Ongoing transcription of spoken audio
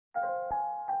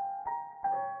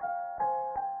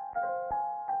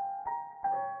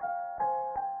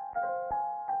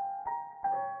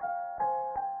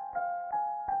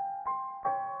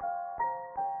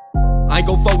I ain't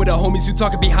gon' fuck with the homies who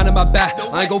talking behind my back.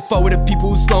 I ain't gon' fuck with the people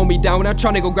who slow me down when I'm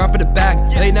trying to go grind for the bag.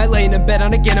 Late night laying in bed,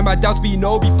 and again in my doubts, but you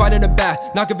know I'll be fighting the back.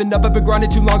 Not giving up, I've been grinding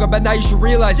too long, but now you should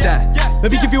realize that.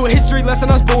 Let me give you a history lesson.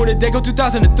 I was born in Dago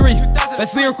 2003.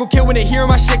 That's lyrical kid when they hear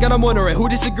my shit, got I'm wondering who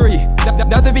disagree.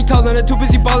 Not to be calling, I'm too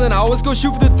busy ballin', I always go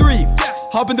shoot for the 3.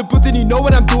 Hop in the booth and you know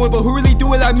what I'm doing, but who really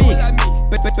do it like me?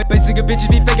 Basic bitches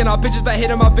be faking all bitches, but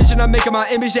hitting my vision. I'm making my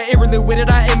image, yeah, it really with it.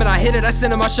 I aim and I hit it, I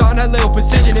send in my shot and I lay with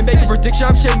precision and make a prediction.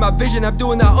 I'm shaping my vision, I'm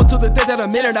doing that until the day that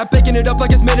I'm in it. I'm baking it up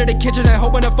like it's made in the kitchen. I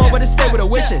hope when I fall, but I stay with a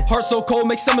wishing. Heart so cold,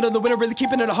 make some of the winter, really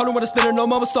keeping it 100 when I spin it. No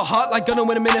mama still hot, like gonna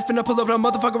win a minute. Finna pull up a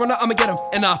motherfucker run out, I'ma get him.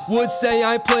 And I would say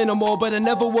I ain't playing no more, but I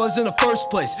never was in the first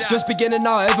place. Just beginning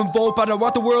now, I haven't bold, but I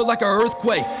rock the world like an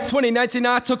earthquake. 2019,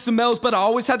 I took some L's, but I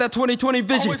always had that 2020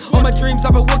 vision. All my dreams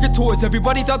I've been working towards,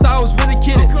 everybody thought that I was really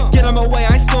kidding. Get on my way,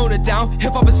 I ain't slowing it down.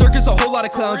 Hip-hop and circus, a whole lot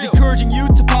of clowns. Encouraging you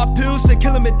to pop pills, to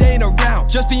kill him a day in a round.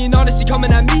 Just being honest, he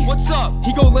coming at me. What's up?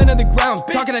 He gon' land on the ground.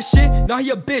 Talking that shit, now he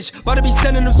a bitch. About to be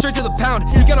sending him straight to the pound.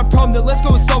 He got a problem, then let's go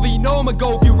and solve it. You know I'ma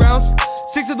go a few rounds.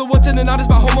 6 of the ones in and out is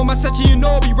my home on my section. You know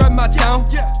I'll be rapping my town.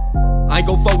 I ain't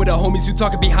gon' fuck with the homies who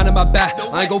talking behind my back.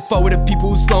 I ain't gon' fuck with the people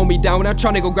who slow me down when I'm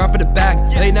trying to go grind for the bag.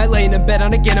 Late night laying in bed,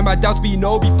 and again in my doubts, but you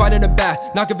know I'll be fighting the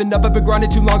back. Not giving up, I've been grinding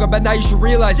too long, but now you should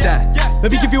realize that.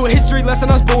 Let me give you a history lesson.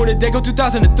 I was born in Dago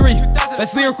 2003.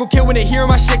 That's lyrical kid when they hear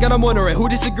my shit, got I'm wondering who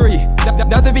disagree.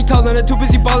 Not to be calling, I'm too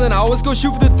busy ballin', I always go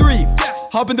shoot for the 3.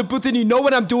 Hop in the booth and you know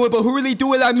what I'm doing, but who really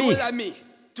do it like me?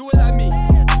 Do it like me.